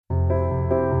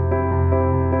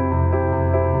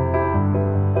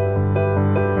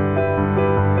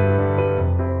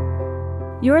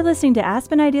You're listening to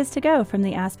Aspen Ideas to Go from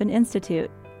the Aspen Institute.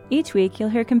 Each week, you'll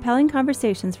hear compelling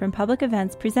conversations from public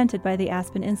events presented by the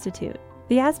Aspen Institute.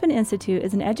 The Aspen Institute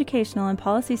is an educational and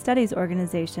policy studies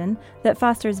organization that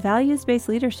fosters values-based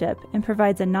leadership and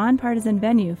provides a nonpartisan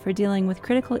venue for dealing with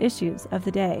critical issues of the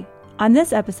day. On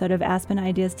this episode of Aspen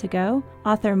Ideas to Go,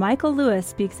 author Michael Lewis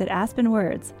speaks at Aspen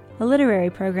Words, a literary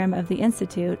program of the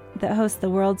Institute that hosts the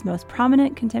world's most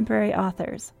prominent contemporary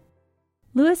authors.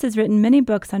 Lewis has written many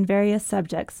books on various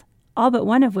subjects, all but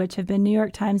one of which have been New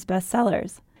York Times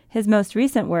bestsellers. His most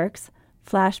recent works,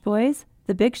 Flash Boys,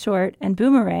 The Big Short, and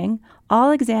Boomerang,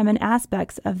 all examine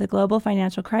aspects of the global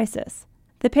financial crisis.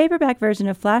 The paperback version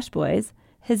of Flash Boys,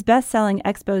 his best-selling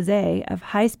exposé of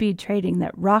high-speed trading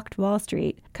that rocked Wall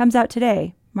Street, comes out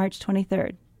today, March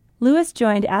 23rd. Lewis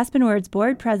joined Aspen Words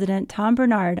board president Tom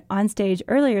Bernard on stage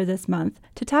earlier this month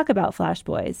to talk about Flash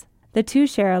Boys. The two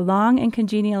share a long and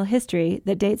congenial history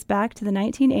that dates back to the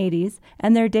 1980s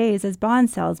and their days as bond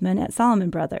salesmen at Salomon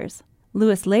Brothers.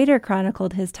 Lewis later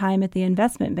chronicled his time at the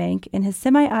investment bank in his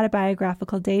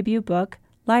semi-autobiographical debut book,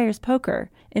 Liar's Poker,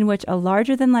 in which a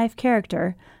larger-than-life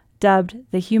character, dubbed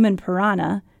the human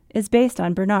Piranha, is based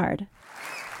on Bernard.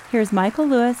 Here's Michael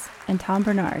Lewis and Tom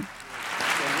Bernard.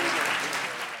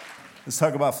 Let's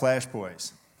talk about Flash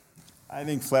Boys. I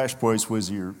think Flash Boys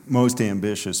was your most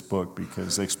ambitious book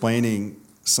because explaining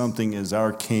something as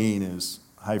arcane as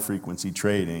high-frequency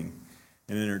trading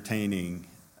and entertaining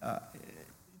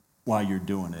while you're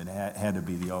doing it had to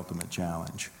be the ultimate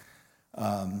challenge.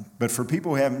 But for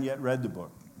people who haven't yet read the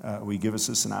book, will you give us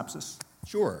a synopsis?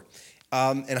 Sure.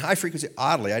 And high-frequency,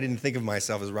 oddly, I didn't think of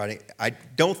myself as writing. I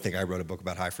don't think I wrote a book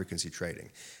about high-frequency trading.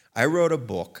 I wrote a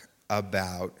book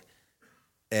about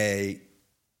a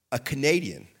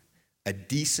Canadian, a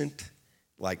decent,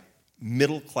 like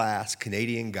middle-class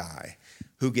Canadian guy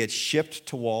who gets shipped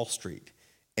to Wall Street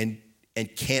and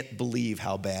can't believe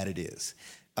how bad it is.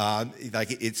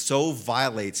 It so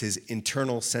violates his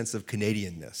internal sense of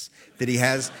Canadianness that he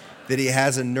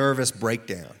has a nervous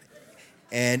breakdown,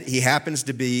 and he happens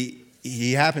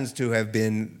to have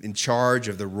been in charge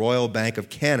of the Royal Bank of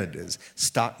Canada's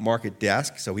stock market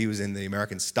desk, so he was in the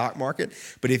American stock market.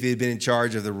 But if he had been in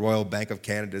charge of the Royal Bank of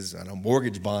Canada's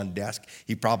mortgage bond desk,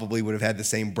 he probably would have had the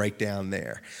same breakdown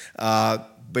there.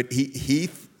 But he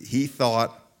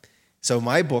thought. So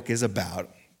my book is about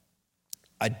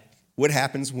what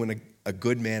happens when a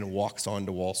good man walks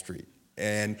onto Wall Street,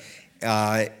 and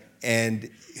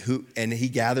he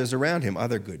gathers around him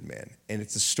other good men. And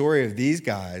it's a story of these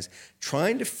guys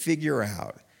trying to figure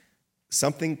out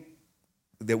something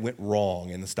that went wrong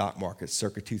in the stock market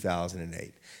circa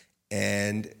 2008.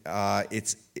 And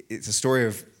it's a story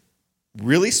of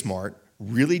really smart,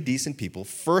 really decent people,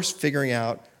 first figuring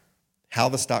out how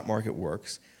the stock market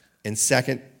works, and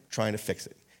second, trying to fix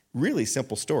it. Really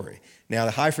simple story. Now,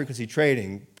 the high-frequency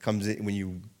trading comes in when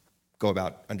you go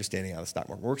about understanding how the stock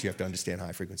market works. You have to understand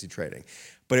high-frequency trading.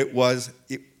 But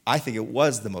I think it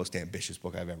was the most ambitious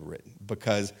book I've ever written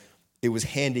because it was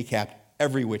handicapped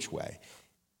every which way.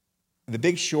 The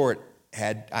Big Short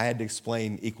I had to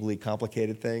explain equally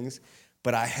complicated things,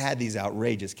 but I had these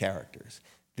outrageous characters.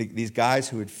 These guys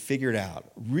who had figured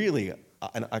out, really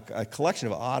a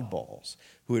collection of oddballs,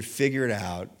 who had figured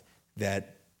out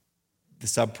that the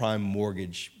subprime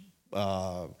mortgage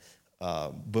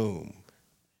boom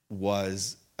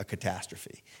was a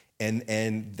catastrophe.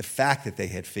 And the fact that they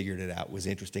had figured it out was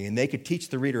interesting, and they could teach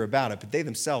the reader about it, but they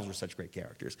themselves were such great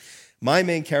characters. My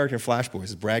main character in Flash Boys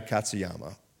is Brad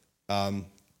Katsuyama,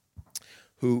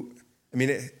 who,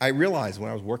 I realized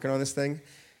when I was working on this thing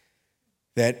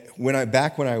that when I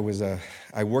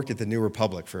worked at the New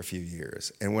Republic for a few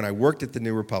years, and when I worked at the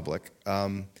New Republic,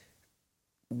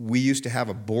 we used to have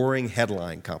a boring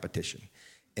headline competition.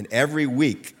 And every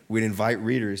week, we'd invite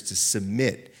readers to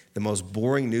submit the most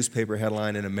boring newspaper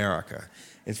headline in America.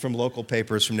 It's from local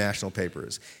papers, from national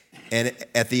papers. And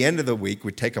at the end of the week,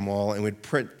 we'd take them all and we'd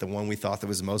print the one we thought that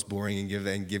was the most boring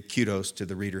and give kudos to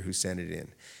the reader who sent it in.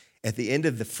 At the end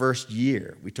of the first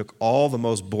year, we took all the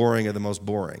most boring of the most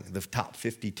boring, the top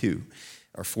 52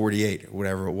 or 48 or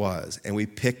whatever it was, and we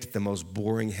picked the most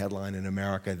boring headline in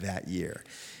America that year.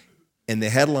 And the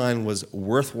headline was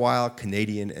Worthwhile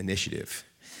Canadian Initiative.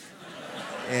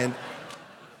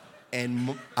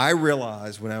 And I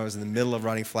realized when I was in the middle of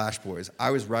writing Flash Boys,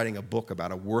 I was writing a book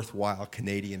about a worthwhile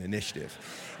Canadian initiative.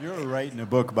 You're writing a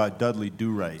book about Dudley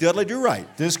Do-Right. Dudley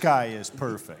Do-Right. This guy is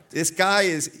perfect. This guy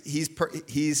is,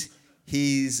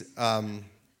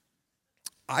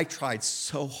 I tried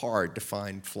so hard to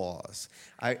find flaws.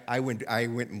 I went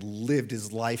and lived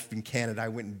his life in Canada. I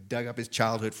went and dug up his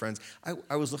childhood friends.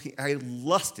 I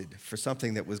lusted for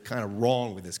something that was kind of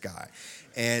wrong with this guy.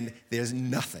 And there's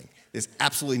nothing. There's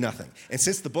absolutely nothing. And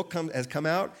since the book has come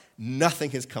out,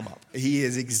 nothing has come up. He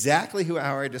is exactly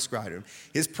how I described him.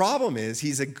 His problem is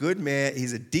he's a good man,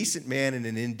 he's a decent man in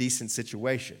an indecent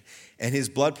situation. And his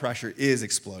blood pressure is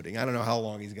exploding. I don't know how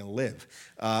long he's going to live.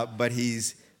 But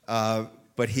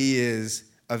he is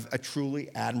a truly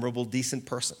admirable, decent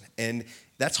person. And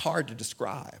that's hard to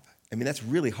describe. I mean, that's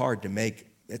really hard to make.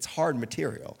 It's hard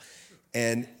material.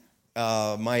 And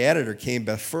my editor came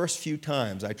the first few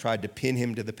times I tried to pin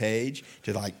him to the page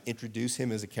to introduce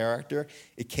him as a character.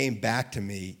 It came back to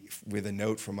me with a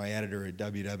note from my editor at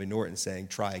W.W. Norton saying,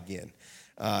 "Try again.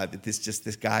 That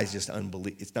this guy's just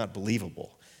unbelievable. It's not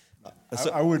believable."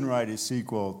 I wouldn't write a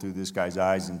sequel to This Guy's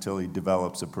Eyes until he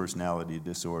develops a personality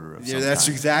disorder of some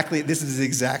kind. This is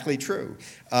exactly true.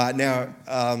 But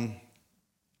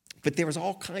there was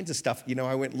all kinds of stuff.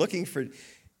 I went looking for.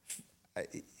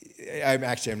 I'm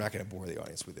not going to bore the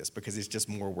audience with this because it's just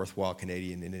more worthwhile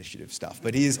Canadian initiative stuff.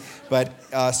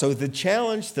 So the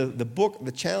challenge the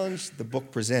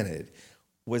book presented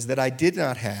was that I did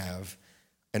not have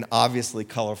an obviously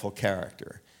colorful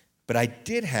character, but I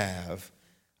did have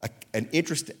a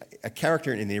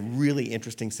character in a really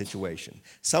interesting situation.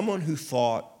 Someone who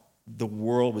thought the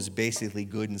world was basically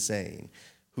good and sane,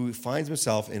 who finds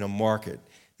himself in a market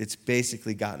that's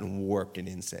basically gotten warped and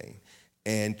insane,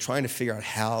 and trying to figure out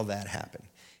how that happened.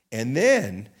 And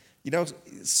then,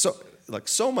 so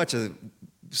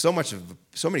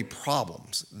many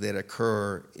problems that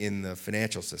occur in the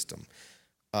financial system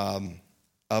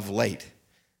of late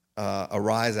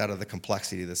arise out of the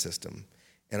complexity of the system,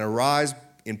 and arise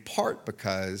in part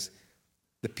because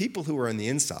the people who are on the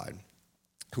inside,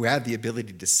 who have the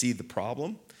ability to see the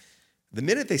problem, the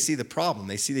minute they see the problem,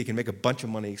 they see they can make a bunch of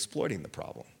money exploiting the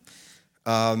problem.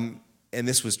 And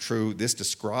this was true. This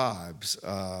describes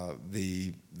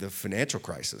the financial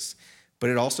crisis, but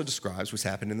it also describes what's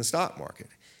happened in the stock market.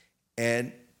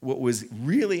 And what was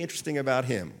really interesting about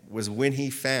him was when he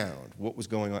found what was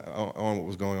going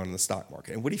on in the stock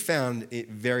market, and what he found in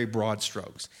very broad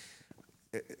strokes.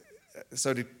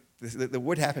 So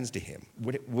what happens to him?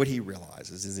 What he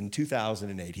realizes is in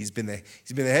 2008, he's been the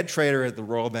head trader at the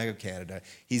Royal Bank of Canada.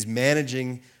 He's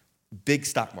managing big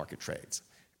stock market trades.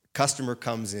 Customer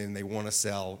comes in, they want to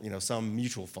sell, some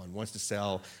mutual fund wants to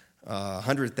sell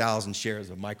 100,000 shares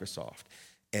of Microsoft,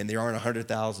 and there aren't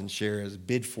 100,000 shares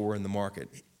bid for in the market.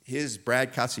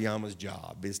 Brad Katsuyama's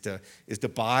job is to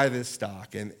buy this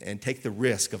stock and take the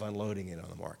risk of unloading it on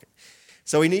the market.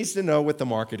 So he needs to know what the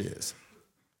market is.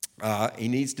 He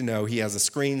needs to know he has the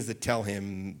screens that tell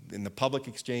him in the public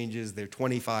exchanges there are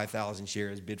 25,000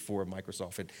 shares bid for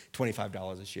Microsoft at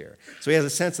 $25 a share. So he has a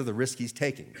sense of the risk he's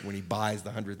taking when he buys the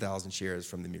 100,000 shares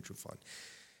from the mutual fund.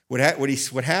 What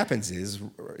happens is,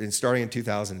 starting in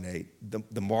 2008,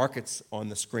 the markets on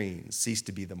the screen cease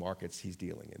to be the markets he's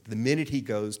dealing in. The minute he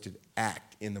goes to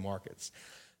act in the markets,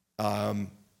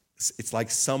 it's like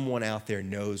someone out there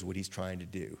knows what he's trying to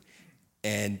do,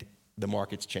 and the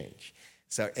markets change.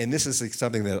 So, and this is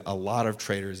something that a lot of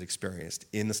traders experienced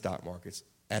in the stock markets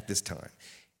at this time.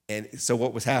 And so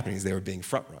what was happening is they were being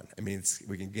front run. I mean,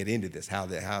 we can get into this, how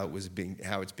it's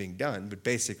being done, but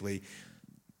basically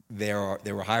there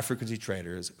were high frequency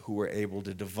traders who were able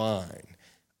to divine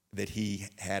that he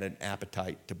had an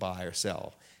appetite to buy or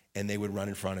sell, and they would run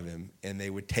in front of him, and they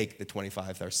would take the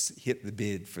 25 or hit the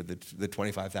bid for the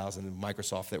 25,000 of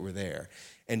Microsoft that were there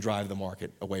and drive the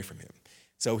market away from him.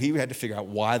 So he had to figure out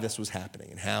why this was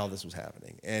happening and how this was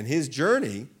happening. And his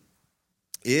journey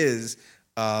is,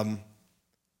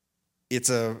 he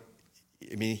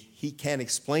can't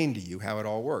explain to you how it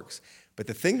all works. But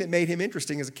the thing that made him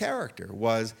interesting as a character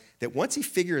was that once he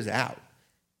figures out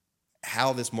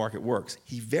how this market works,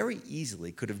 he very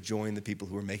easily could have joined the people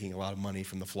who were making a lot of money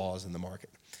from the flaws in the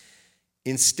market.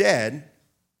 Instead,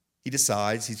 he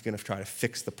decides he's going to try to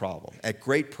fix the problem at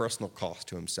great personal cost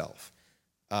to himself.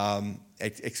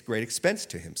 At great expense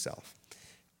to himself.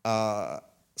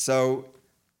 So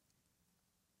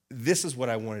this is what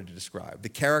I wanted to describe, the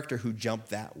character who jumped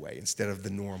that way instead of the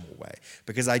normal way.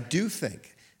 Because I do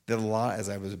think that a lot, as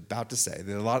I was about to say,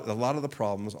 that a lot of the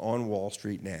problems on Wall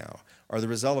Street now are the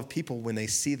result of people, when they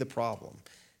see the problem,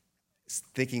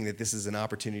 thinking that this is an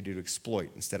opportunity to exploit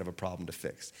instead of a problem to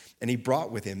fix. And he brought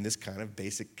with him this kind of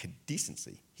basic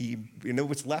decency.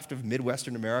 What's left of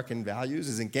Midwestern American values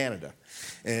is in Canada,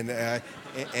 and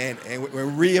we're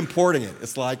re-importing it.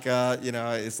 It's like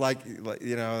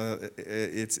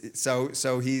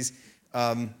so he's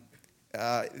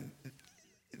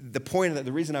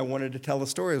the reason I wanted to tell the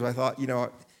story is I thought,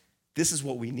 this is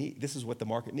what we need. This is what the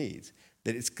market needs.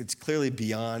 That it's clearly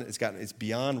beyond. It's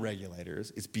beyond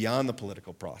regulators. It's beyond the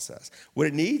political process. What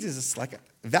it needs is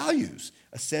values,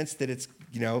 a sense that it's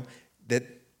that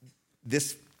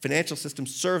this financial system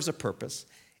serves a purpose.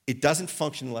 It doesn't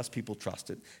function unless people trust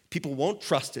it. People won't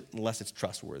trust it unless it's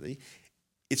trustworthy.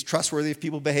 It's trustworthy if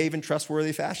people behave in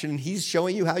trustworthy fashion, and he's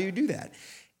showing you how you do that.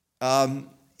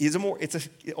 It's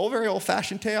a very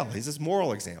old-fashioned tale. He's this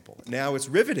moral example. Now, what's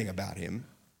riveting about him,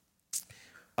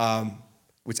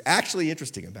 what's actually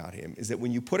interesting about him, is that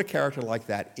when you put a character like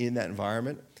that in that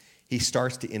environment, he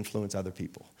starts to influence other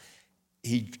people.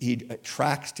 He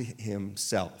attracts to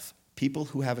himself people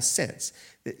who have a sense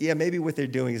that, maybe what they're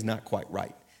doing is not quite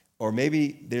right. Or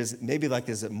maybe there's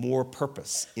a more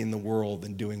purpose in the world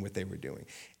than doing what they were doing.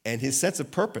 And his sense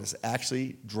of purpose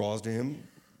actually draws to him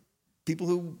people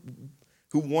who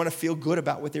want to feel good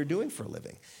about what they're doing for a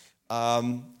living.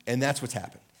 And that's what's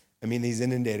happened. I mean, he's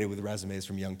inundated with resumes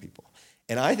from young people.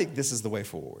 And I think this is the way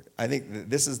forward. I think that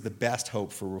this is the best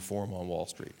hope for reform on Wall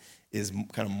Street, is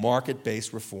kind of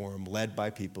market-based reform led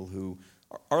by people who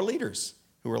are leaders,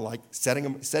 who are setting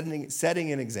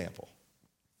an example.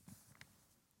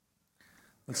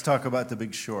 Let's talk about The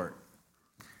Big Short.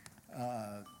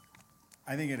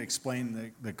 I think it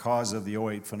explained the cause of the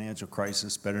 2008 financial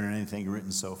crisis better than anything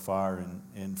written so far,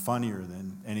 and funnier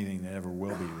than anything that ever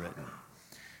will be written.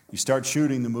 You start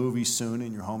shooting the movie soon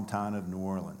in your hometown of New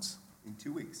Orleans. In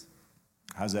 2 weeks.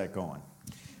 How's that going?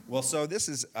 Well, so this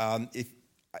is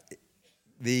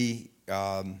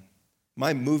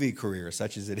my movie career,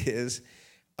 such as it is,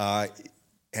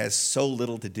 has so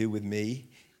little to do with me.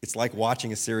 It's like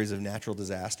watching a series of natural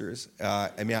disasters.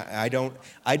 I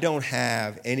don't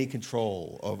have any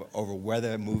control over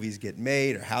whether movies get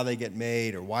made or how they get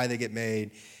made or why they get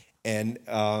made. And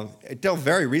until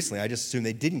very recently, I just assumed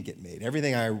they didn't get made.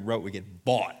 Everything I wrote would get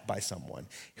bought by someone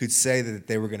who'd say that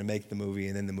they were going to make the movie,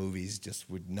 and then the movies just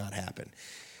would not happen.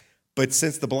 But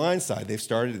since The Blind Side,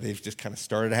 they've just kind of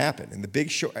started to happen. And The Big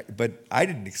Short, but I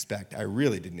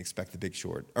really didn't expect The Big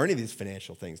Short or any of these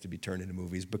financial things to be turned into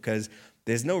movies, because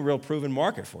there's no real proven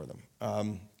market for them.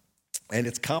 And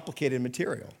it's complicated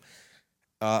material.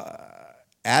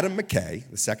 Adam McKay,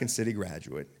 the Second City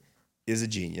graduate, is a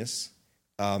genius.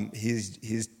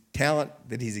 His talent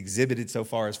that he's exhibited so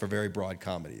far is for very broad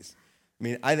comedies. I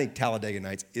mean, I think Talladega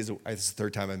Nights this is the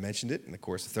third time I mentioned it in the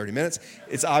course of 30 minutes.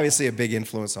 It's obviously a big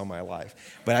influence on my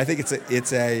life, but I think it's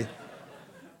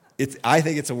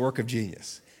a work of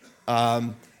genius.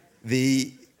 What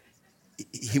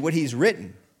he's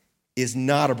written is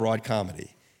not a broad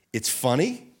comedy. It's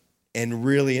funny and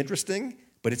really interesting,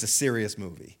 but it's a serious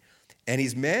movie. And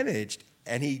he's managed,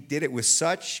 and he did it with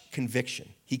such conviction.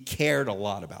 He cared a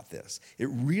lot about this. It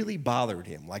really bothered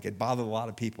him, like it bothered a lot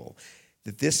of people,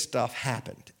 that this stuff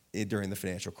happened during the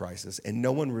financial crisis, and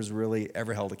no one was really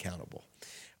ever held accountable.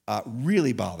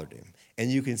 Really bothered him.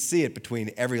 And you can see it between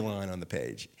every line on the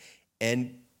page.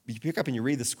 And you pick up and you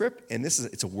read the script, and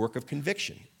it's a work of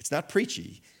conviction. It's not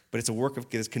preachy, but it's a work of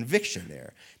there's conviction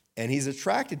there. And he's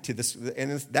attracted to this,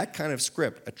 and that kind of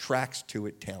script attracts to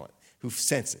it talent who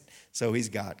sense it. So he's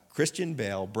got Christian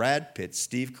Bale, Brad Pitt,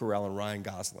 Steve Carell, and Ryan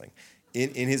Gosling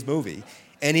in his movie.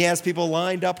 And he has people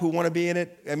lined up who want to be in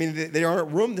it. I mean,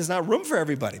 there's not room for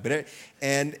everybody.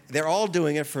 And they're all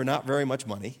doing it for not very much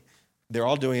money. They're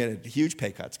all doing it at huge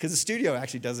pay cuts, because the studio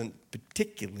actually doesn't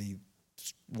particularly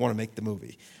want to make the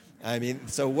movie. I mean,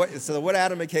 so what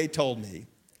Adam McKay told me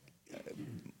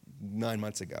 9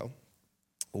 months ago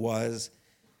was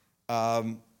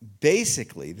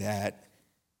basically that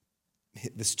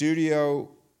the studio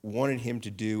wanted him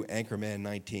to do Anchorman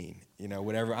 19,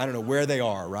 whatever. I don't know where they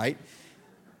are, right?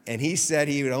 And he said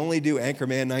he would only do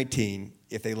Anchorman 19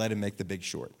 if they let him make The Big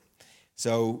Short.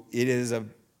 So it is a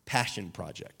passion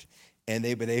project.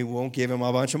 But they won't give him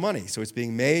a bunch of money. So it's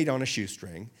being made on a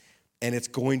shoestring, and it's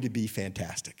going to be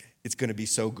fantastic. It's going to be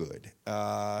so good.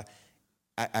 I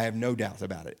have no doubt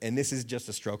about it. And this is just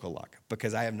a stroke of luck,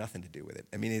 because I have nothing to do with it.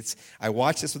 I mean, I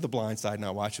watched this with The Blind Side, and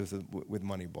I watched this with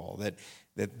Moneyball,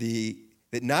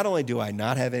 that not only do I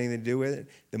not have anything to do with it,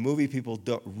 the movie people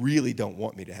really don't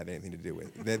want me to have anything to do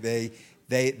with it.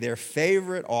 That their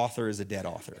favorite author is a dead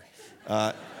author,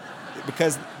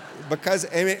 because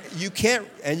I mean, you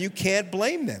can't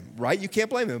blame them, right? You can't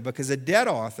blame them, because a dead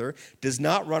author does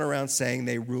not run around saying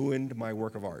they ruined my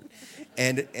work of art,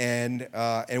 and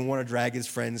want to drag his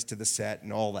friends to the set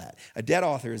and all that. A dead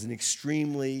author is an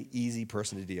extremely easy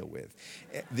person to deal with.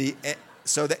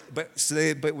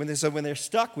 But when they're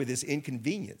stuck with this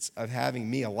inconvenience of having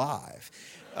me alive,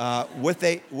 what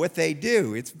they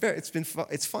do,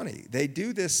 it's funny. They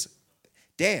do this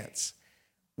dance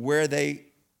where they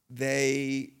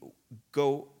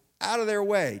go out of their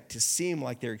way to seem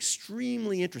like they're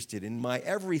extremely interested in my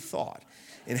every thought,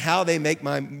 in how they make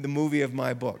the movie of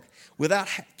my book, without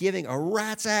giving a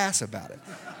rat's ass about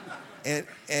it.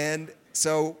 And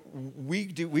so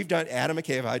we've done, Adam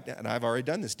McKay and I've already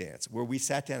done this dance, where we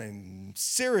sat down and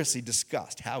seriously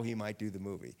discussed how he might do the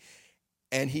movie.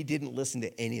 And he didn't listen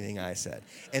to anything I said.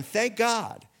 And thank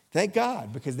God,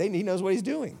 because he knows what he's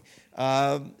doing.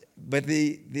 But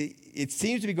it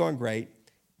seems to be going great.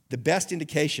 The best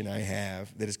indication I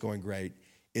have that it's going great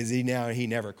is he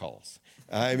never calls.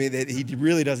 That he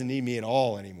really doesn't need me at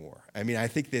all anymore. I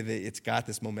think that it's got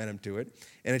this momentum to it,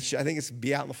 and I think it's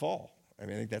be out in the fall. I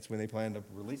think that's when they plan to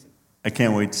release it. I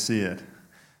can't wait to see it.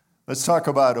 Let's talk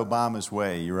about Obama's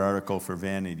Way, your article for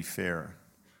Vanity Fair.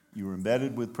 You were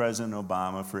embedded with President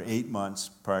Obama for 8 months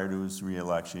prior to his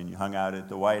re-election. You hung out at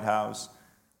the White House,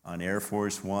 on Air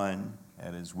Force One,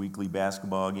 at his weekly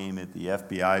basketball game at the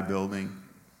FBI building.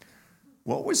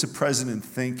 What was the president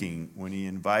thinking when he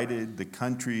invited the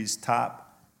country's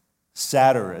top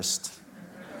satirist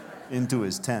into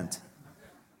his tent?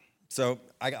 So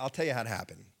I'll tell you how it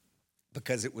happened,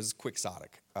 because it was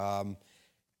quixotic.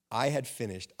 I had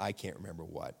finished, I can't remember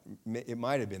what. It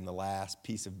might have been the last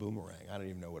piece of Boomerang. I don't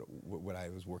even know what I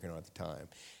was working on at the time.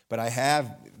 But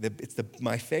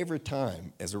my favorite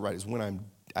time as a writer is when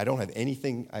I don't have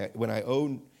anything, when I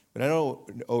don't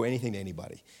owe anything to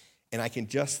anybody. And I can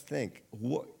just think,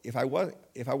 if I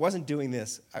wasn't doing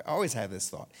this, I always have this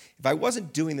thought. If I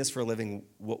wasn't doing this for a living,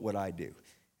 what would I do?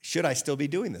 Should I still be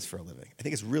doing this for a living? I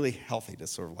think it's really healthy to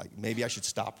sort of maybe I should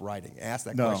stop writing. Ask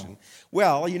that question.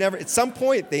 Well, at some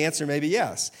point, the answer may be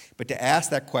yes. But to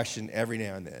ask that question every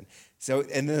now and then.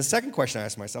 And then the second question I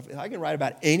ask myself, if I can write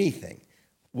about anything,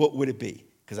 what would it be?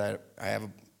 Because I have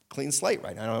a clean slate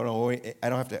right now.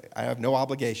 I have no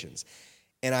obligations.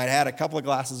 And I'd had a couple of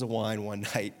glasses of wine one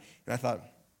night, and I thought,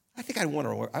 I think I want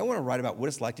to write about what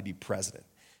it's like to be president.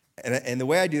 And the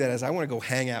way I do that is I want to go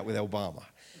hang out with Obama.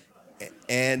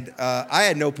 And I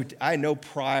had no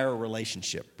prior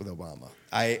relationship with Obama.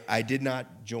 I did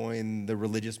not join the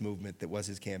religious movement that was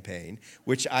his campaign,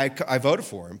 which I voted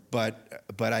for him, but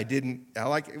I didn't.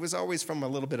 It was always from a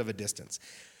little bit of a distance,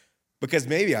 because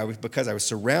I was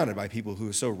surrounded by people who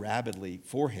were so rabidly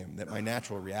for him that my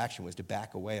natural reaction was to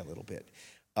back away a little bit.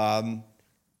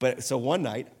 So one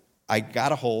night I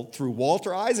got a hold through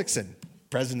Walter Isaacson,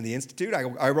 president of the Institute. I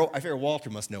figured Walter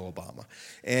must know Obama.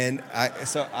 And I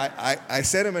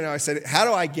sent him, and I said, how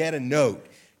do I get a note?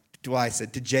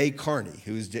 To Jay Carney,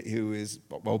 who is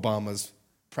Obama's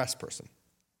press person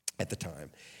at the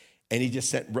time.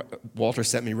 And Walter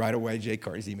sent me right away Jay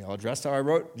Carney's email address. So I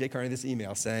wrote Jay Carney this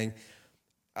email saying,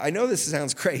 I know this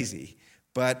sounds crazy,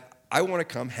 but I want to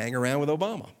come hang around with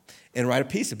Obama and write a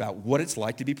piece about what it's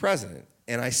like to be president.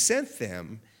 And I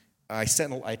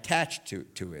attached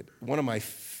to it one of my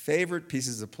favorite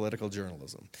pieces of political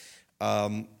journalism.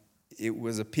 It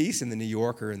was a piece in the New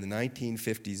Yorker in the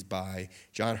 1950s by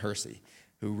John Hersey,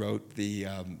 who wrote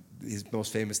his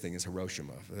most famous thing is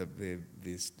Hiroshima.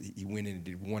 He went in and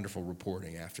did wonderful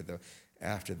reporting after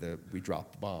we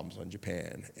dropped bombs on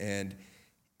Japan,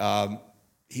 but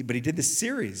he did this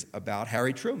series about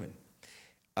Harry Truman,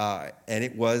 and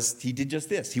he did just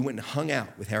this. He went and hung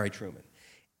out with Harry Truman,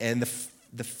 and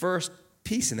the first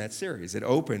piece in that series, it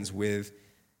opens with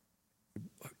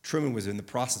Truman was in the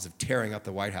process of tearing up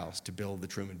the White House to build the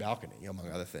Truman balcony, among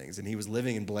other things, and he was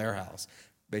living in Blair House,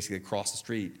 basically across the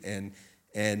street, and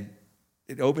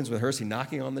it opens with Hersey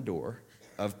knocking on the door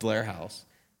of Blair House,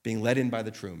 being let in by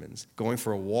the Trumans, going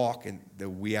for a walk in the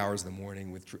wee hours of the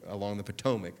morning along the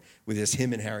Potomac with just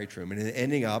him and Harry Truman, and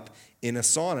ending up in a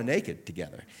sauna naked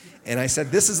together. And I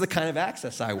said, this is the kind of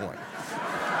access I want.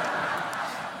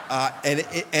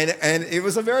 And it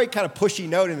was a very kind of pushy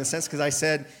note in the sense, because I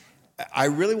said, I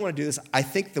really want to do this. I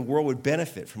think the world would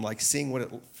benefit from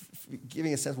seeing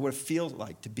giving a sense of what it feels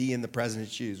like to be in the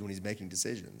president's shoes when he's making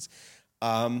decisions.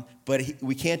 But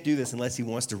we can't do this unless he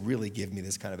wants to really give me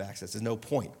this kind of access. There's no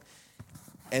point.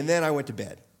 And then I went to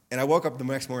bed. And I woke up the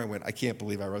next morning and went, I can't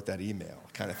believe I wrote that email,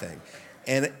 kind of thing.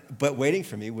 But waiting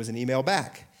for me was an email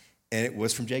back. And it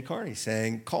was from Jay Carney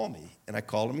saying, call me. And I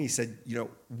called him. He said,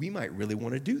 we might really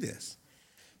want to do this.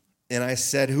 And I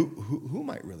said, who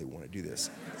might really want to do this?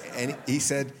 And he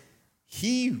said,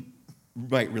 he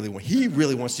really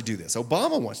wants to do this.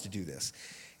 Obama wants to do this.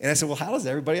 And I said, well, how does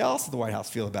everybody else at the White House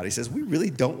feel about it? He says, we really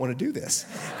don't want to do this.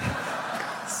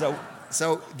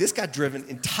 So this got driven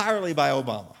entirely by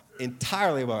Obama.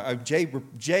 Entirely by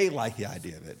Jay liked the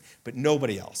idea of it, but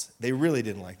nobody else. They really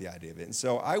didn't like the idea of it. And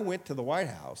so I went to the White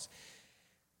House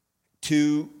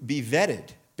to be vetted,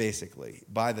 basically,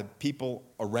 by the people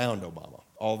around Obama,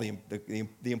 all the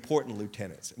important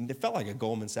lieutenants. And it felt like a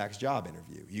Goldman Sachs job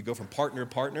interview. You go from partner to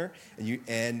partner,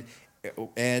 and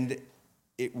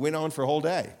it went on for a whole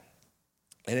day.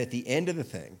 And at the end of the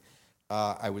thing,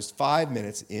 I was 5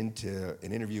 minutes into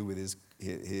an interview with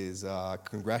his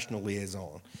congressional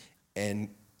liaison, and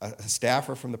a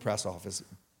staffer from the press office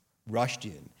rushed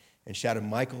in and shouted,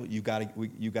 "Michael, you got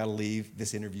to leave.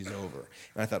 This interview's over."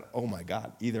 And I thought, oh my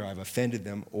God, either I've offended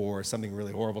them or something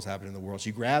really horrible's happened in the world.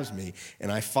 She grabs me,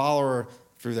 and I follow her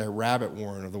through that rabbit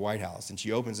warren of the White House, and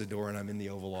she opens the door, and I'm in the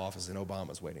Oval Office, and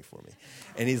Obama's waiting for me.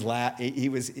 And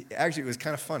it was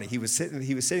kind of funny. He was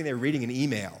sitting there reading an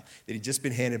email that he'd just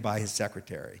been handed by his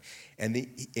secretary, and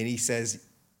he says,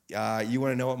 "You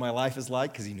want to know what my life is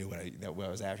like?" Because he knew what I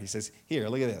was after. He says, "Here,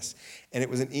 look at this." And it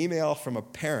was an email from a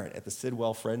parent at the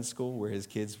Sidwell Friends School where his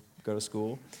kids go to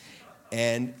school.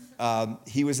 And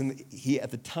he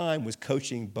at the time was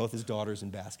coaching both his daughters in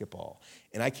basketball.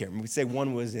 And I can't remember. We'd say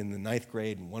one was in the 9th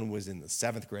grade and one was in the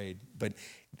 7th grade. But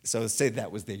so say that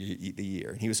was the year.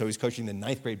 And he was coaching the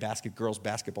 9th grade girls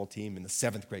basketball team and the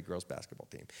 7th grade girls basketball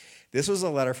team. This was a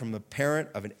letter from the parent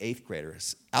of an 8th grader,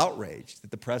 outraged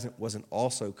that the president wasn't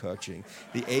also coaching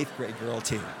the 8th grade girl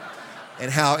team,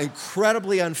 and how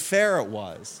incredibly unfair it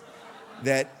was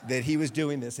that he was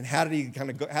doing this, and how did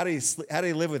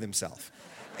he live with himself?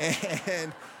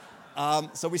 And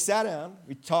so we sat down,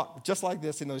 we talked just like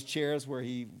this in those chairs where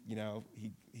he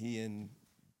and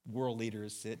world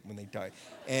leaders sit when they die,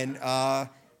 and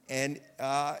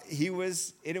it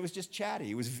was just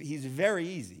chatty. He's very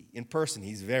easy in person.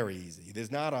 He's very easy. There's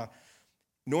not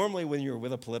normally when you're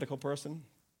with a political person,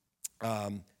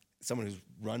 someone who's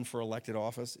run for elected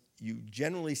office, you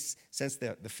generally sense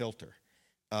the filter.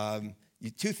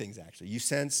 Two things, actually. You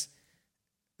sense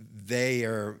they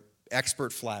are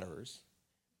expert flatterers,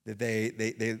 that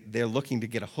they're looking to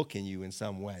get a hook in you in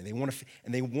some way. They want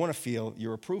to feel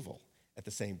your approval at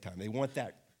the same time. They want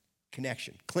that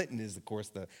connection. Clinton is, of course,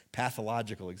 the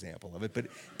pathological example of it,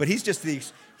 but he's just the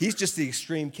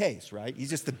extreme case, right?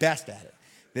 He's just the best at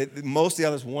it. Most of the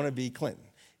others want to be Clinton,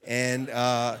 and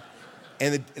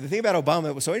the thing about Obama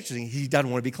that was so interesting, he doesn't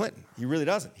want to be Clinton. He really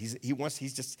doesn't.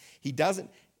 He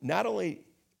doesn't. Not only,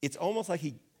 it's almost like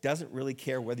he doesn't really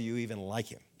care whether you even like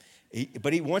him,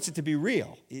 but he wants it to be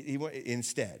real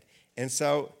instead. And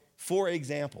so, for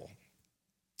example,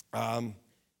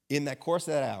 in that course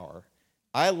of that hour,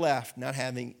 I left not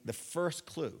having the first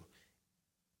clue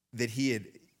that he had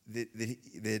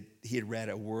read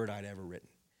a word I'd ever written.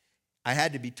 I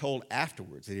had to be told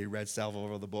afterwards that he had read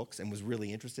several of the books and was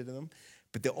really interested in them.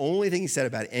 But the only thing he said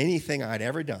about anything I'd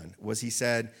ever done was he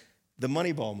said, the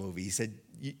Moneyball movie, he said,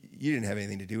 you didn't have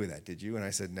anything to do with that, did you? And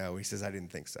I said, no. He says, I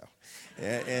didn't think so.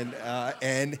 And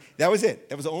that was it.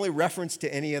 That was the only reference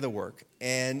to any other work.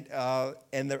 And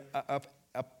there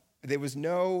was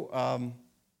no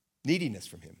neediness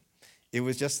from him. It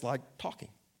was just like talking,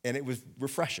 and it was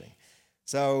refreshing.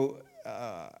 So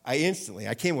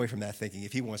I came away from that thinking,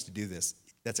 if he wants to do this,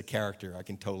 that's a character I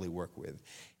can totally work with.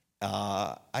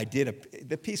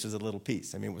 The piece was a little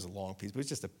piece. I mean, it was a long piece,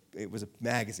 but it was a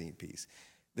magazine piece.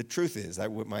 The truth is,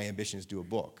 my ambition is to do a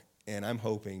book, and I'm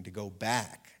hoping to go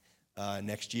back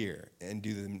next year and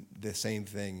do the same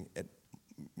thing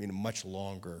in a much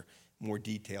longer, more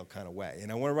detailed kind of way.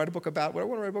 And what I want to write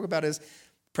a book about is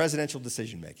presidential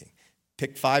decision making.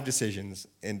 Pick 5 decisions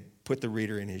and put the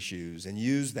reader in his shoes, and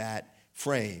use that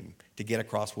frame to get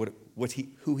across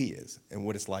who he is and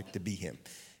what it's like to be him.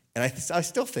 And I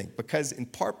still think, in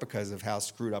part because of how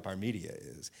screwed up our media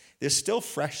is, there's still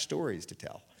fresh stories to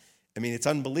tell. I mean, it's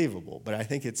unbelievable, but I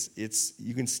think it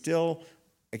could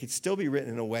still be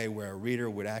written in a way where a reader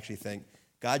would actually think,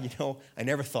 God, I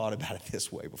never thought about it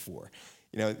this way before.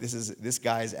 This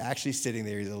guy is actually sitting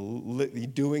there. He's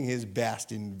doing his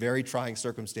best in very trying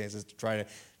circumstances to try to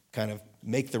kind of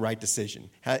make the right decision.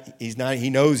 He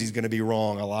knows he's going to be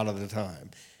wrong a lot of the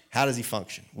time. How does he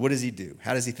function? What does he do?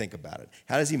 How does he think about it?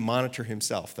 How does he monitor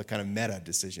himself, the kind of meta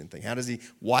decision thing? How does he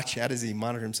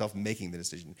monitor himself making the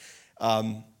decision?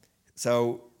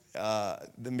 So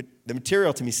the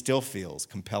material to me still feels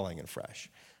compelling and fresh.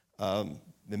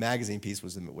 The magazine piece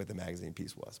was what the magazine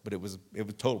piece was, but it was a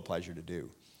total pleasure to do.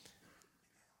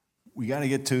 We got to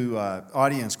get to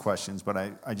audience questions, but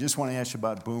I just want to ask you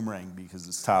about Boomerang because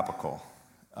it's topical.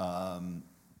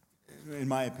 In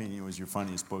my opinion, it was your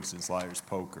funniest book since Liar's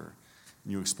Poker.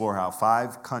 You explore how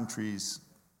 5 countries'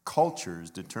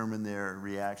 cultures determine their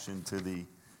reaction to the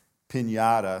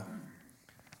piñata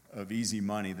of easy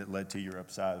money that led to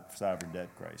Europe's sovereign debt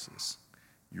crisis.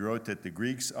 You wrote that the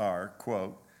Greeks are,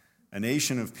 quote, a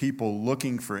nation of people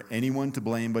looking for anyone to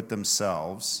blame but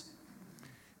themselves,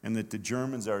 and that the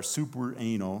Germans are super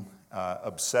anal,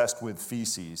 obsessed with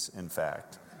feces, in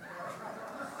fact.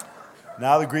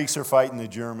 Now the Greeks are fighting the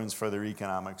Germans for their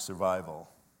economic survival.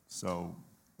 So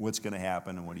what's going to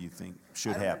happen, and what do you think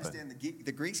should happen? I don't understand.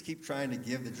 The Greeks keep trying to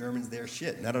give the Germans their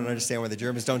shit, and I don't understand why the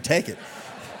Germans don't take it.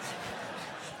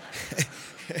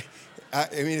 I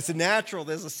mean, it's a natural.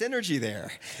 There's a synergy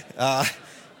there.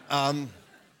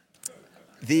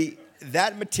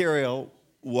 That material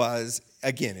was,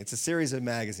 again, it's a series of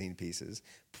magazine pieces.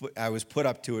 I was put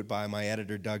up to it by my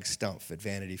editor, Doug Stumpf, at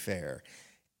Vanity Fair.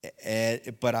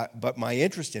 But my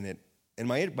interest in it, and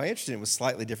my interest in it was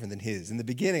slightly different than his. In the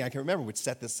beginning, I can remember what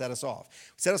set us off.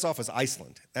 What set us off was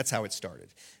Iceland. That's how it started.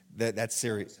 That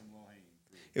series.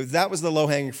 That was the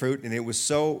low-hanging fruit, and it was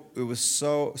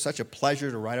such a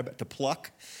pleasure to write about, to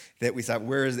pluck, that we thought,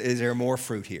 is there more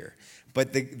fruit here?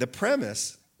 But the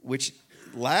premise, which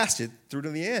lasted through to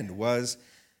the end, was,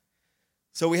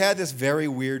 so we had this very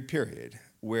weird period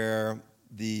where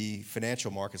the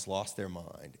financial markets lost their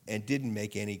mind and didn't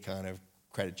make any kind of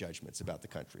credit judgments about the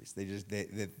countries.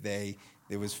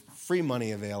 There was free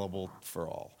money available for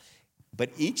all. But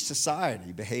each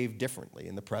society behaved differently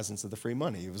in the presence of the free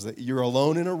money. It was that you're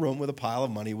alone in a room with a pile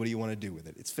of money. What do you want to do with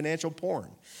it? It's financial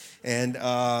porn, and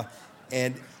the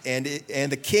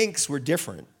kinks were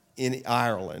different in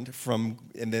Ireland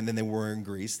than they were in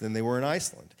Greece, than they were in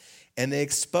Iceland, and they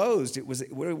exposed it was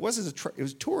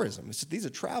tourism. This is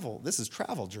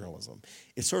travel journalism.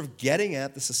 It's sort of getting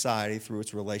at the society through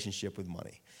its relationship with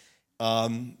money.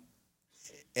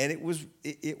 And it was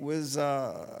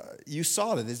you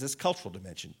saw that there's this cultural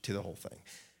dimension to the whole thing.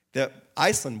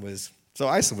 Iceland was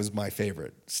my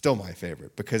favorite, still my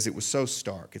favorite, because it was so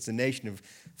stark. It's a nation of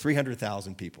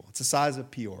 300,000 people. It's the size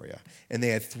of Peoria, and they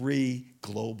had 3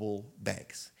 global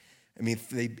banks. I mean,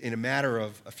 in a matter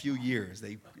of a few years,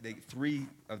 they 3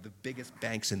 of the biggest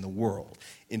banks in the world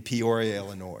in Peoria,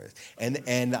 Illinois.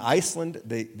 And Iceland,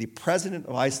 the president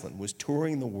of Iceland was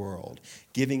touring the world,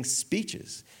 giving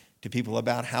speeches to people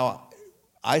about how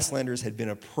Icelanders had been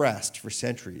oppressed for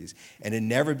centuries and had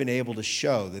never been able to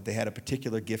show that they had a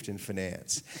particular gift in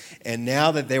finance. And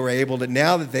now that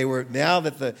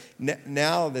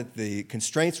the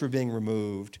constraints were being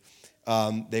removed,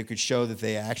 they could show that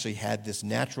they actually had this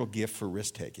natural gift for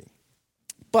risk-taking.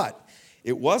 But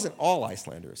it wasn't all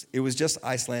Icelanders. It was just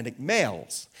Icelandic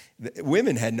males. The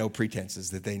women had no pretenses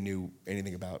that they knew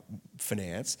anything about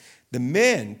finance. The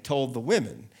men told the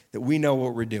women that we know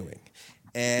what we're doing.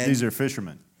 And these are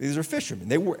fishermen. These are fishermen.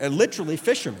 They were literally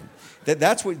fishermen.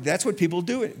 That's what people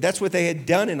do. That's what they had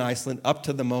done in Iceland up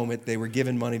to the moment they were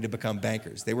given money to become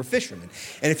bankers. They were fishermen.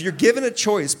 And if you're given a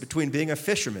choice between being a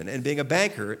fisherman and being a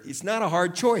banker, it's not a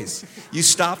hard choice. You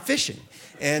stop fishing.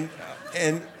 And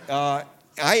I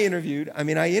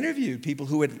interviewed people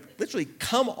who had literally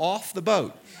come off the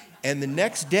boat and the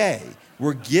next day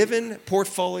were given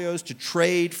portfolios to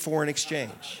trade foreign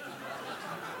exchange.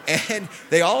 And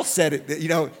they all said it.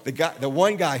 The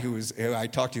one guy who I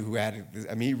talked to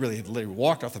he really had literally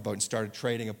walked off the boat and started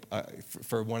trading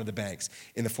for one of the banks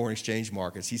in the foreign exchange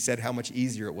markets. He said how much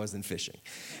easier it was than fishing.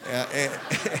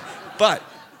 But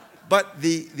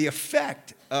the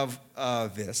effect of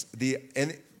this,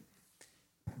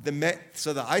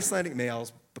 so the Icelandic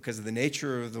males, because of the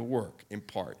nature of the work in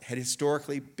part, had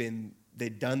historically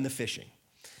they'd done the fishing,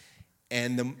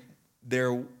 and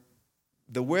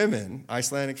the women,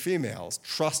 Icelandic females,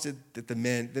 trusted that the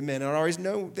men always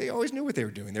knew what they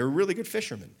were doing. They were really good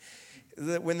fishermen.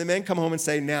 When the men come home and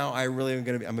say, now I'm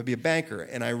going to be a banker,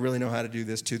 and I really know how to do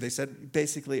this too, they said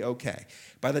basically, okay.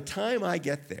 By the time I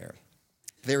get there,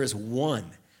 there is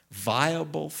one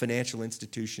viable financial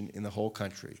institution in the whole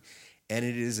country, and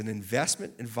it is an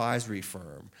investment advisory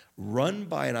firm run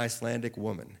by an Icelandic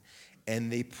woman. And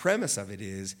the premise of it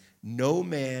is, no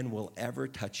man will ever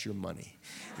touch your money.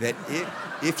 That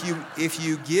if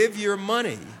you give your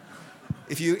money,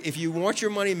 if you want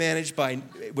your money managed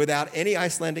without any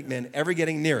Icelandic men ever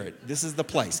getting near it, this is the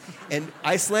place. And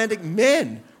Icelandic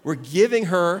men were giving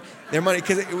her their money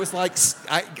because it was like,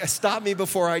 stop me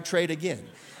before I trade again.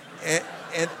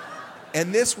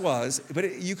 And this was,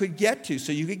 but you could get to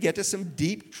some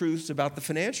deep truths about the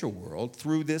financial world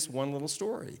through this one little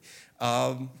story.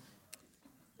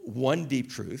 One deep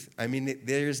truth,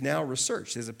 there's now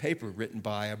research. There's a paper written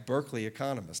by a Berkeley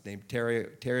economist named Terry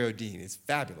O'Dean. It's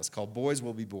fabulous, called Boys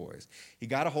Will Be Boys. He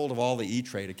got a hold of all the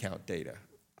E-Trade account data.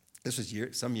 This was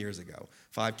some years ago,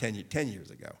 10 years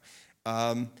ago,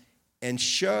 and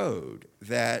showed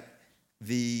that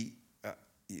the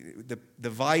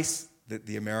vice that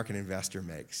the American investor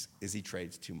makes is he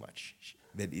trades too much.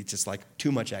 that it's just like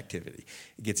too much activity.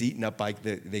 It gets eaten up by,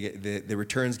 the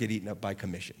returns get eaten up by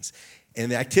commissions.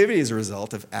 And the activity is a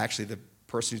result of actually the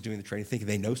person who's doing the trading thinking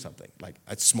they know something, like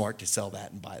it's smart to sell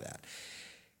that and buy that.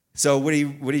 So what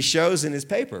he shows in his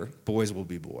paper, Boys Will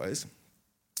Be Boys,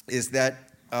 is that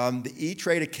the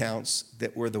E-Trade accounts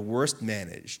that were the worst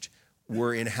managed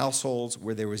were in households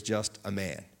where there was just a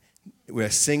man, with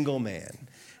a single man.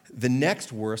 The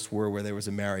next worst were where there was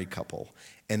a married couple.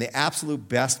 And the absolute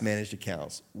best managed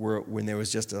accounts were when there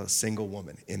was just a single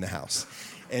woman in the house.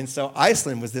 And so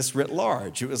Iceland was this writ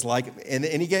large. It was like, and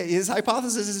his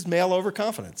hypothesis is male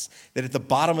overconfidence, that at the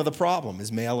bottom of the problem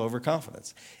is male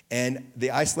overconfidence. And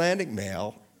the Icelandic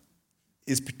male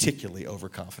is particularly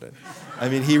overconfident. I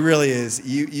mean, he really is.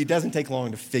 It doesn't take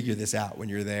long to figure this out when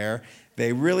you're there.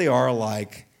 They really are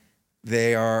like,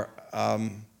 they are,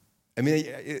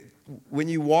 when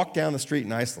you walk down the street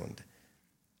in Iceland,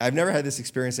 I've never had this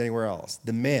experience anywhere else.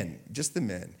 The men, just the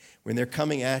men, when they're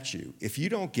coming at you, if you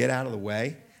don't get out of the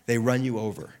way, they run you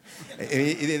over.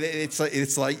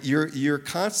 It's like you're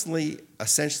constantly,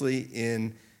 essentially,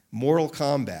 in mortal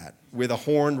combat with a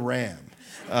horned ram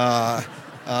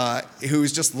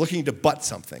who's just looking to butt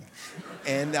something.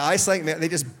 And the Icelandic men, they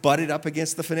just butted up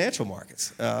against the financial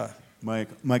markets.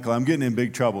 Michael, I'm getting in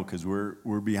big trouble because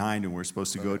we're behind and we're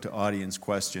supposed to go to audience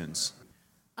questions.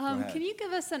 Can you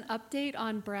give us an update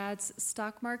on Brad's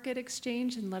stock market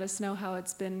exchange and let us know how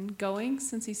it's been going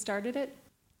since he started it?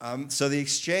 So the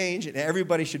exchange, and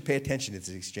everybody should pay attention to this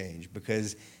exchange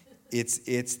because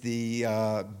it's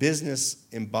the business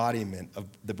embodiment of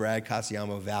the Brad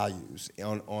Cassiamo values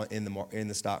in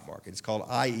the stock market. It's called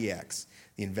IEX,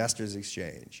 the Investors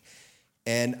Exchange.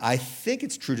 And I think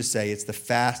it's true to say it's the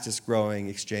fastest growing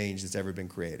exchange that's ever been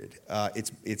created.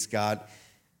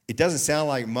 It doesn't sound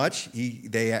like much.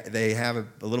 They have a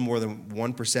little more than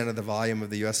 1% of the volume of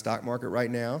the U.S. stock market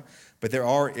right now, but it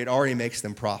already makes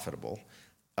them profitable.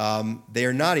 They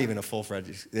are not even a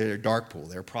full-fledged, they're a dark pool.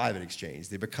 They're a private exchange.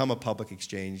 They become a public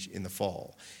exchange in the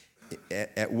fall,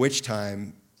 at which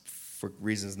time, for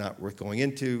reasons not worth going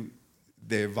into,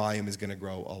 their volume is going to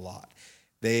grow a lot.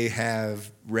 They have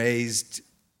raised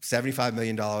 $75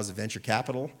 million of venture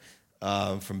capital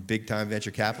from big-time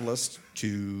venture capitalists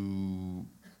to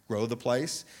grow the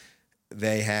place.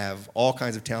 They have all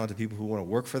kinds of talented people who want to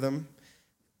work for them.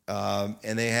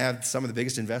 And they have some of the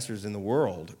biggest investors in the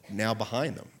world now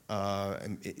behind them.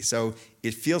 So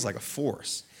it feels like a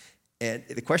force. And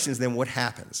the question is then what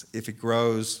happens if it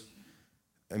grows?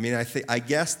 I mean, I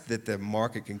guess that the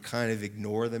market can kind of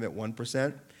ignore them at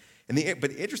 1%. But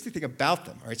the interesting thing about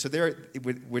them, all right, so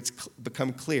what's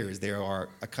become clear is there are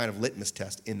a kind of litmus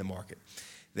test in the market.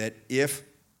 That if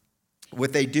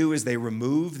what they do is they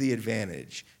remove the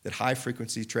advantage that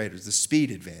high-frequency traders, the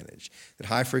speed advantage that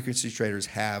high-frequency traders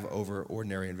have over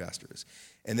ordinary investors.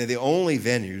 And they're the only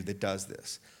venue that does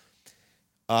this.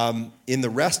 In the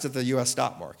rest of the U.S.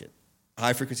 stock market,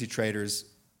 high-frequency traders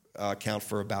account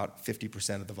for about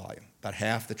 50% of the volume. About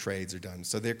half the trades are done.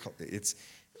 So it's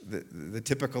the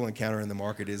typical encounter in the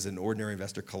market is an ordinary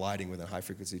investor colliding with a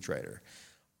high-frequency trader.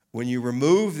 When you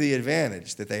remove the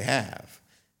advantage that they have,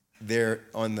 they're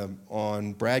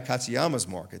on Brad Katsuyamas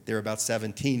market, they're about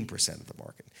 17% of the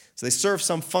market. So they serve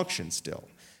some function still,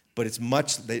 but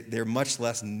they're much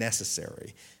less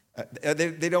necessary.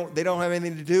 They don't have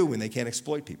anything to do when they can't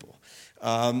exploit people.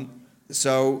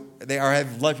 So they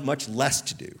have much less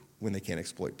to do when they can't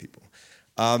exploit people.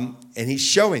 And he's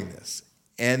showing this.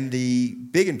 And the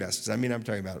big investors, I'm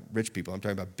talking about rich people, I'm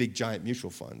talking about big giant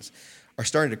mutual funds, are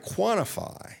starting to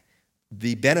quantify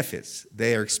the benefits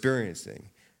they are experiencing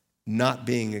not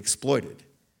being exploited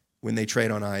when they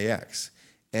trade on IEX.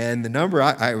 And the number,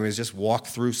 I was just walked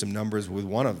through some numbers with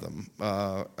one of them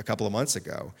a couple of months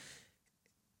ago.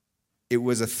 It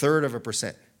was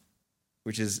 1/3%,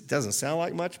 which doesn't sound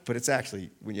like much, but it's actually,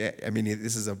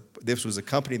 this was a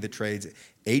company that trades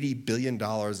 $80 billion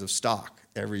of stock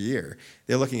every year.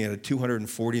 They're looking at a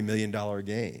 $240 million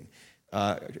gain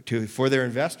for their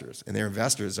investors. And their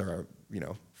investors are,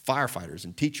 firefighters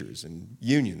and teachers and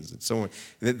unions and so on.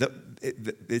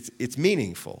 It's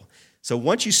meaningful. So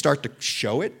once you start to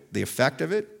show it, the effect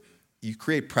of it, you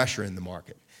create pressure in the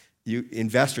market.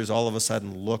 Investors all of a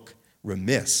sudden look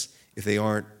remiss if they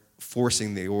aren't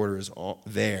forcing the orders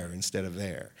there instead of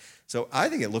there. So I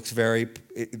think it looks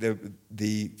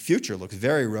the future looks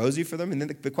very rosy for them. And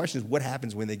then the question is what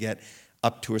happens when they get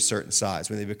up to a certain size,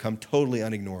 when they become totally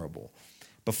unignorable.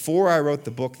 Before I wrote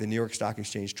the book, the New York Stock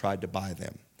Exchange tried to buy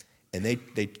them. And they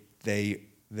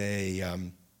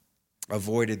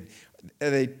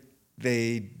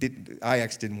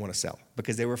IX didn't want to sell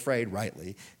because they were afraid,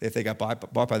 rightly, that if they got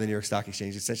bought by the New York Stock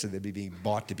Exchange, essentially they'd be being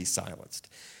bought to be silenced.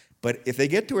 But if they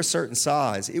get to a certain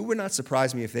size, it would not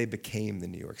surprise me if they became the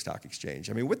New York Stock Exchange.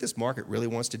 I mean, what this market really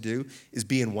wants to do is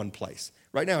be in one place.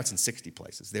 Right now, it's in 60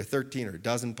 places. There are 13 or a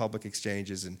dozen public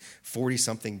exchanges and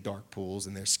 40-something dark pools,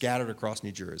 and they're scattered across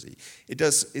New Jersey. It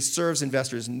serves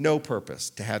investors no purpose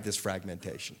to have this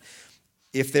fragmentation.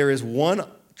 If there is one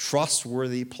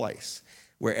trustworthy place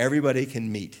where everybody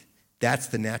can meet, that's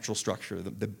the natural structure,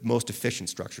 the most efficient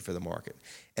structure for the market.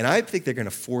 And I think they're going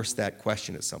to force that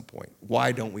question at some point.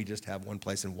 Why don't we just have one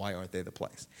place, and why aren't they the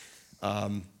place?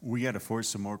 We got to force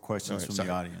some more questions from the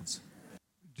audience.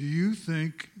 Do you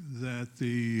think that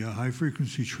the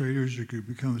high-frequency traders are going to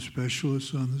become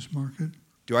specialists on this market?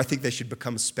 Do I think they should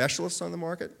become specialists on the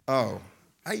market? I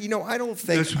don't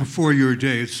think... That's before your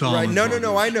day. It's Salomon Brothers.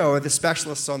 No, I know. The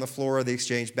specialists on the floor of the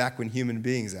exchange back when human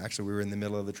beings, actually, we were in the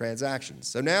middle of the transactions.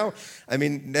 So now, I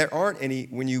mean, there aren't any...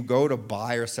 When you go to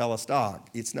buy or sell a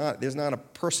stock, there's not a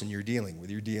person you're dealing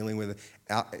with. You're dealing with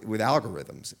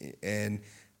algorithms. And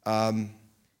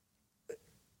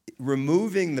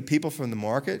removing the people from the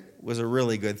market was a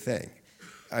really good thing.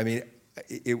 I mean,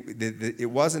 it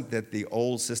wasn't that the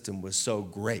old system was so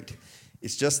great.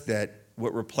 It's just that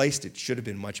what replaced it should have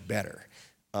been much better.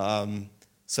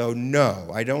 So no,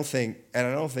 I don't think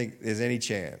there's any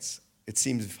chance. It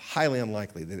seems highly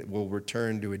unlikely that it will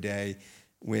return to a day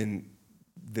when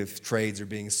the trades are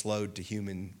being slowed to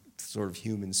human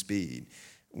speed,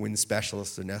 when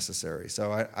specialists are necessary.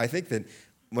 So I think that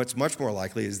what's much more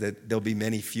likely is that there'll be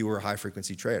many fewer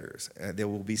high-frequency traders. There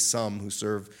will be some who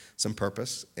serve some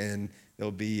purpose, and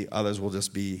there'll be others will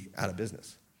just be out of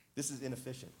business. This is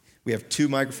inefficient. We have two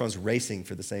microphones racing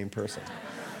for the same person.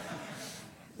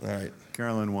 All right.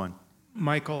 Carolyn, one.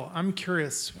 Michael, I'm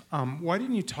curious, why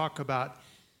didn't you talk about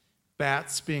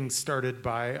BATS being started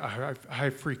by a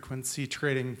high-frequency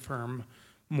trading firm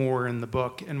more in the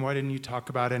book, and why didn't you talk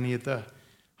about any of the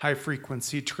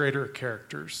high-frequency trader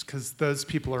characters? Because those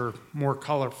people are more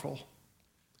colorful.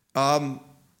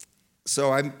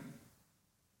 So I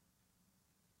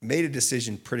made a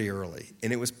decision pretty early,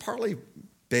 and it was partly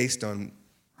based on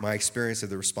my experience of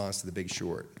the response to The Big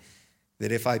Short,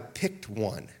 that if I picked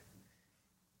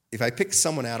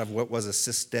someone out of what was a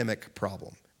systemic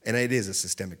problem, and it is a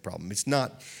systemic problem, it's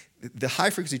not, the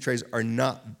high-frequency traders are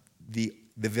not the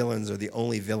villains or the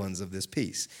only villains of this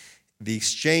piece. The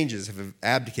exchanges have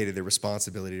abdicated their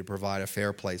responsibility to provide a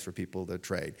fair place for people to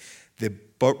trade. The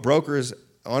brokers,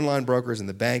 online brokers, and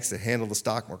the banks that handle the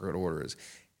stock market orders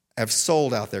have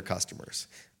sold out their customers.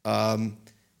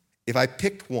 If I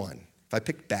picked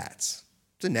BATS,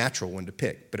 it's a natural one to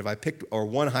pick, but if I picked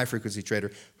one high-frequency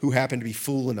trader who happened to be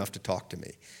fool enough to talk to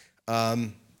me,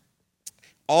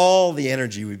 all the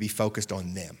energy would be focused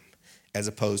on them as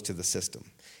opposed to the system.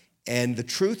 And the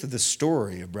truth of the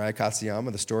story of Brad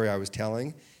Katsuyama, the story I was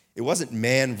telling, it wasn't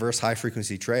man versus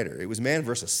high-frequency trader. It was man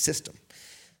versus system.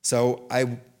 So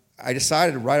I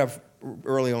decided right up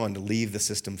early on to leave the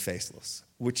system faceless,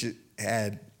 which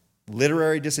had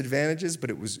literary disadvantages,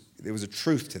 but there was a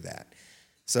truth to that.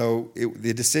 So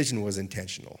the decision was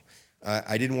intentional.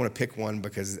 I didn't want to pick one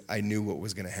because I knew what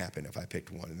was going to happen if I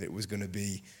picked one. And it was going to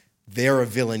be, they're a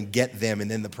villain, get them,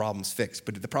 and then the problem's fixed.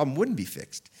 But the problem wouldn't be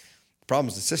fixed. The problem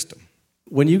is the system.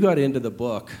 When you got into the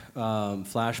book,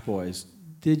 Flash Boys,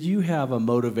 did you have a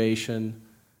motivation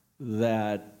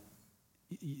that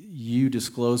you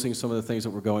disclosing some of the things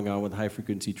that were going on with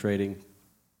high-frequency trading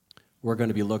were going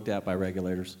to be looked at by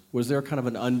regulators? Was there kind of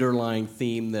an underlying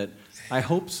theme that I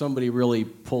hope somebody really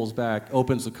pulls back,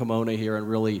 opens the kimono here, and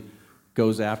really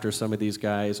goes after some of these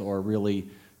guys, or really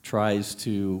tries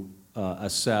to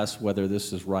assess whether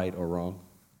this is right or wrong?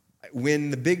 When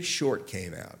The Big Short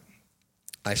came out,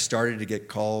 I started to get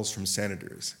calls from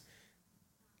senators,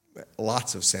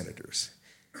 lots of senators,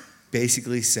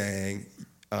 basically saying,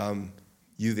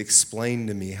 you've explained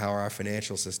to me how our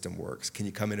financial system works. Can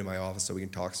you come into my office so we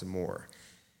can talk some more?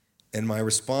 And my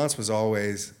response was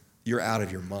always, you're out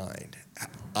of your mind.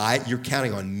 You're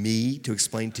counting on me to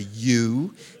explain to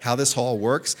you how this all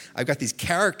works. I've got these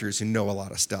characters who know a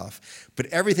lot of stuff, but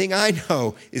everything I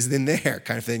know is in there,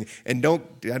 kind of thing. And I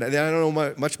don't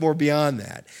know much more beyond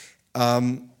that.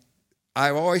 That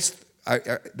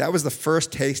was the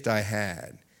first taste I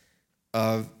had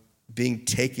of being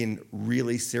taken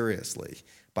really seriously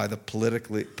by the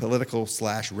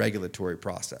political/regulatory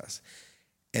process.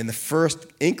 And the first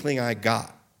inkling I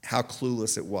got how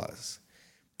clueless it was.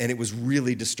 And it was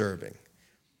really disturbing.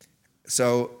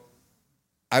 So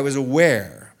I was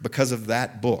aware, because of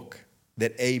that book,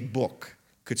 that a book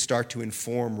could start to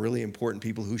inform really important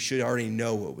people who should already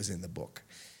know what was in the book.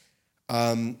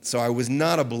 So I was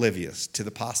not oblivious to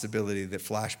the possibility that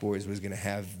Flash Boys was going to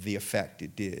have the effect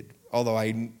it did. Although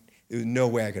there was no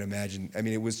way I could imagine. I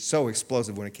mean, it was so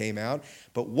explosive when it came out.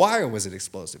 But why was it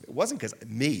explosive? It wasn't because of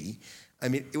me. I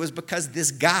mean, it was because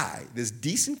this guy, this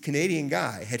decent Canadian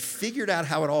guy, had figured out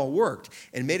how it all worked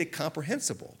and made it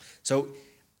comprehensible. So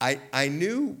I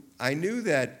knew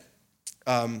that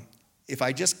if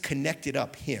I just connected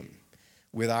up him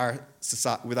with our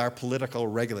political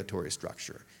regulatory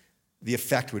structure, the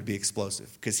effect would be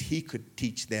explosive because he could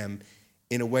teach them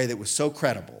in a way that was so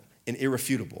credible and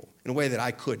irrefutable, in a way that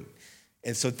I couldn't.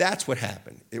 And so that's what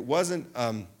happened. It wasn't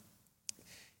the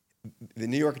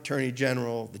New York Attorney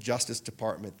General, the Justice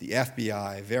Department, the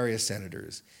FBI, various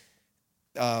senators.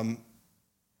 A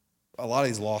lot of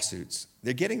these lawsuits,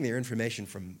 they're getting their information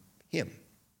from him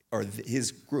or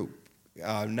his group,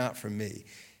 not from me.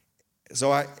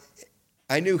 So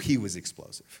I knew he was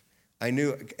explosive. I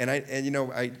knew,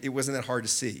 it wasn't that hard to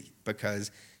see because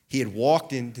he had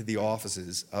walked into the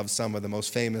offices of some of the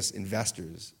most famous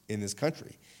investors in this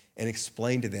country and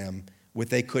explained to them what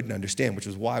they couldn't understand, which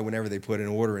was why whenever they put an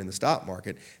order in the stock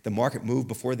market, the market moved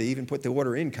before they even put the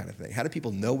order in, kind of thing. How do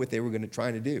people know what they were going to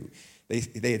try to do?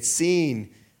 They had seen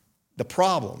the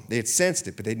problem, they had sensed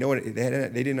it, but they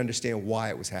didn't understand why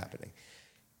it was happening.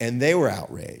 And they were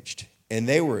outraged. And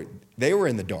they were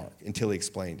in the dark until he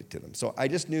explained it to them. So I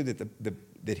just knew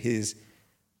that his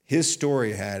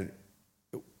story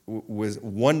was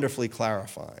wonderfully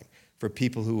clarifying for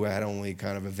people who had only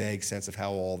kind of a vague sense of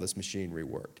how all this machinery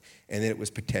worked, and that it was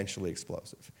potentially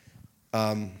explosive.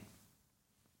 This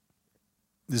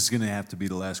is going to have to be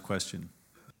the last question.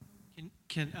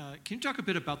 Can you talk a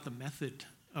bit about the method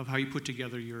of how you put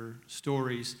together your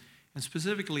stories, and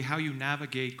specifically how you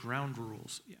navigate ground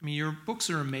rules? I mean, your books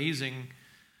are amazing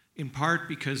in part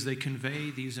because they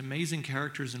convey these amazing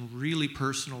characters in really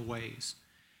personal ways.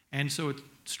 And so it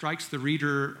strikes the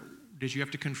reader, did you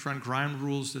have to confront ground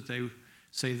rules that they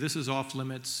say this is off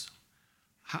limits?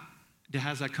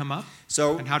 Has that come up?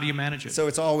 And how do you manage it? So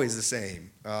it's always the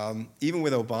same. Even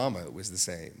with Obama, it was the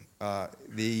same.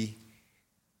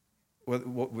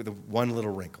 With the one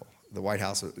little wrinkle. The White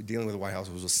House, dealing with the White House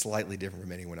was slightly different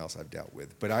from anyone else I've dealt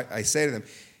with. But I say to them,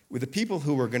 with the people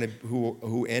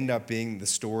who end up being the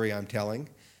story I'm telling,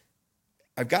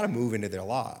 I've got to move into their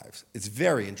lives. It's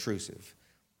very intrusive.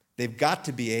 They've got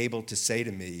to be able to say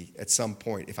to me at some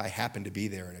point, if I happen to be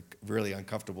there in a really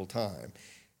uncomfortable time,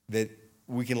 that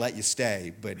we can let you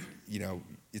stay, but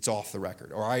it's off the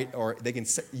record. Or they can.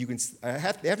 They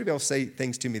have to be able to say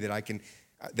things to me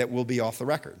that will be off the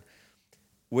record.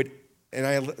 And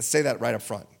I say that right up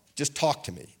front. Just talk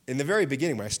to me. In the very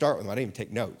beginning, when I start with them, I don't even take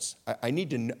notes. I need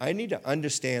to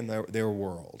understand their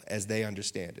world as they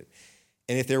understand it.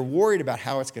 And if they're worried about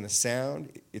how it's going to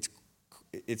sound,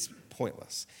 it's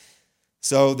pointless.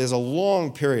 So there's a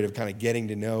long period of kind of getting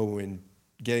to know and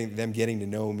getting to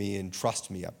know me and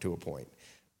trust me up to a point.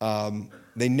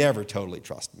 They never totally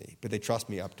trust me, but they trust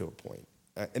me up to a point.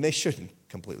 And they shouldn't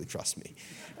completely trust me.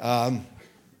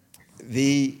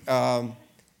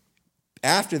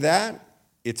 After that,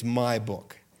 it's my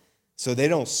book. So they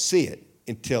don't see it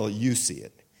until you see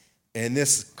it. And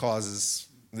this causes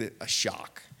a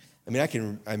shock.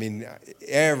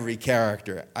 Every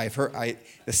character I've heard,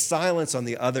 the silence on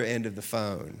the other end of the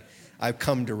phone, I've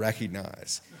come to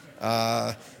recognize.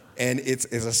 And it's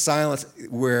a silence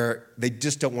where they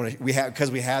just don't want to,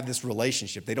 because we have this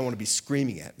relationship, they don't want to be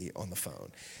screaming at me on the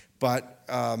phone. But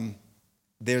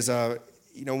there's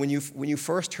when you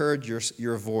first heard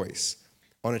your voice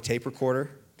on a tape recorder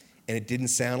and it didn't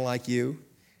sound like you,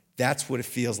 that's what it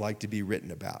feels like to be written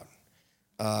about.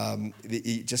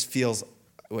 It just feels,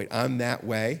 wait, I'm that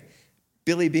way.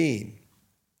 Billy Beane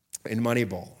in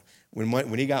Moneyball,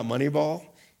 when he got Moneyball,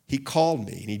 he called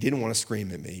me and he didn't want to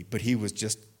scream at me, but he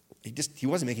wasn't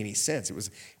making any sense.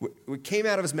 What came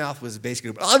out of his mouth was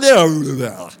basically,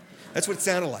 that's what it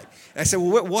sounded like. And I said,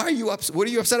 well, why are you upset? What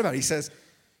are you upset about? He says,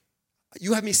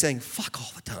 you have me saying fuck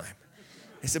all the time.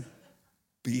 I said,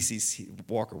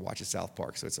 Walker watches South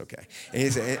Park, so it's okay. And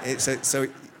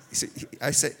I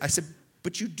said,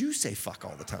 but you do say fuck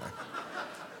all the time.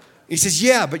 He says,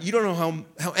 yeah, but you don't know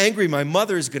how angry my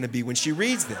mother is going to be when she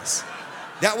reads this.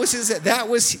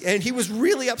 And he was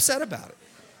really upset about it.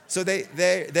 So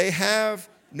they have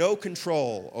no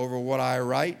control over what I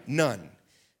write, none.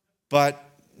 But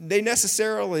they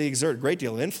necessarily exert a great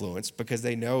deal of influence because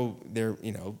they know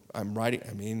I'm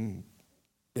writing,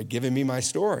 they're giving me my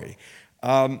story.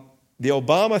 The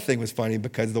Obama thing was funny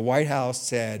because the White House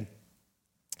said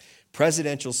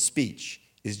presidential speech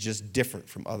is just different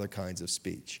from other kinds of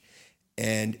speech.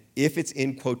 And if it's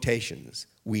in quotations,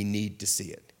 we need to see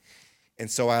it.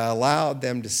 And so I allowed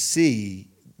them to see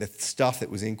the stuff that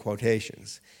was in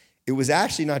quotations. It was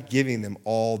actually not giving them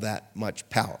all that much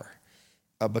power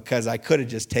because I could have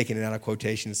just taken it out of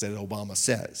quotation and said Obama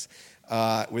says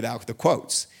without the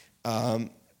quotes. And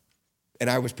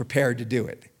I was prepared to do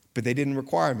it. But they didn't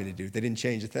require me to do it. They didn't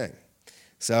change a thing.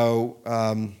 So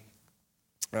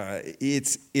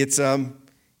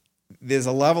there's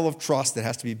a level of trust that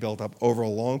has to be built up over a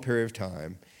long period of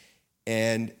time.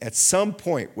 And at some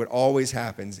point, what always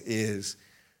happens is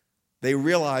they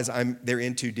realize they're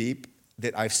in too deep,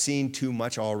 that I've seen too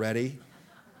much already,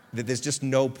 that there's just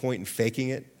no point in faking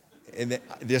it. And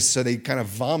so they kind of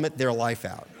vomit their life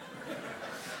out.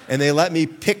 And they let me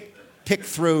pick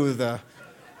through the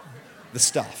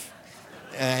stuff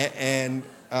and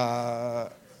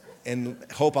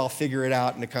hope I'll figure it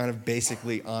out in a kind of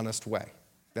basically honest way.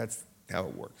 That's how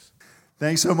it works.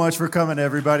 Thanks so much for coming,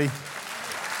 everybody.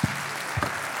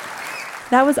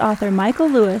 That was author Michael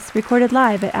Lewis, recorded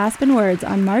live at Aspen Words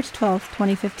on March 12,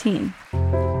 2015.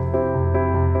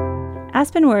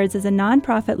 Aspen Words is a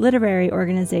nonprofit literary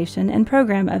organization and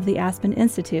program of the Aspen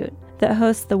Institute that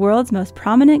hosts the world's most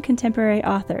prominent contemporary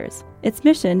authors. Its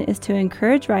mission is to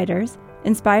encourage writers,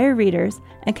 inspire readers,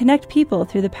 and connect people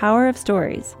through the power of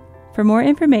stories. For more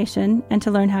information and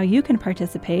to learn how you can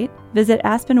participate, visit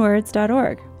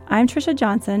aspenwords.org. I'm Tricia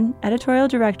Johnson, Editorial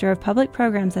Director of Public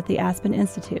Programs at the Aspen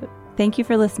Institute. Thank you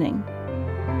for listening.